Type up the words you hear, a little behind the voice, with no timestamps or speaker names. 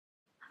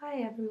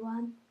Hi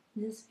everyone,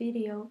 this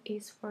video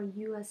is for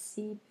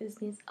USC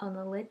Business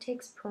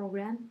Analytics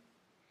program.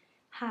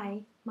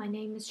 Hi, my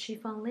name is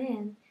Fong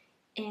Lin,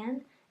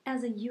 and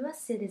as a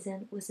US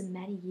citizen with a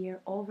many-year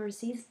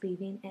overseas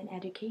living and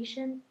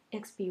education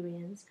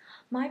experience,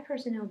 my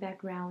personal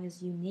background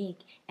is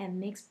unique and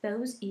mixes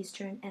both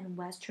Eastern and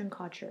Western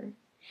culture.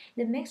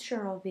 The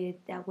mixture of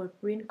it that will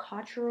bring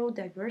cultural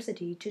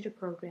diversity to the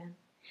program.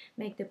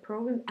 Make the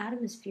program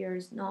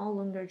atmospheres no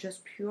longer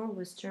just pure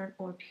Western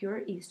or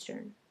pure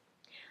Eastern.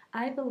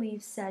 I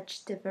believe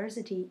such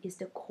diversity is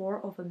the core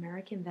of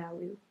American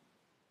value.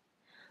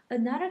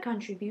 Another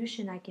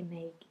contribution I can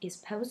make is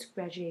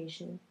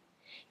post-graduation.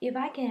 If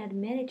I can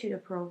admit it to the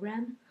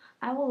program,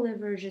 I will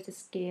leverage the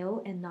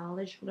skill and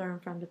knowledge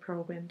learned from the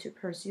program to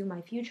pursue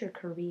my future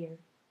career.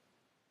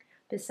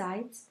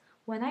 Besides,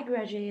 when I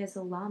graduate as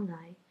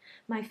alumni,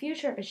 my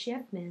future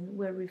achievement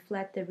will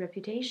reflect the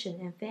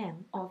reputation and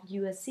fame of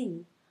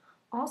USC.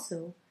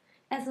 Also,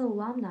 as an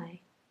alumni,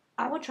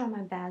 I will try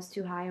my best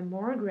to hire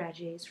more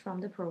graduates from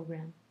the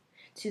program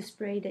to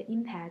spread the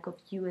impact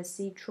of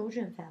USC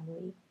Trojan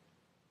family.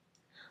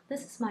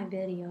 This is my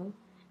video.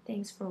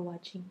 Thanks for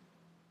watching.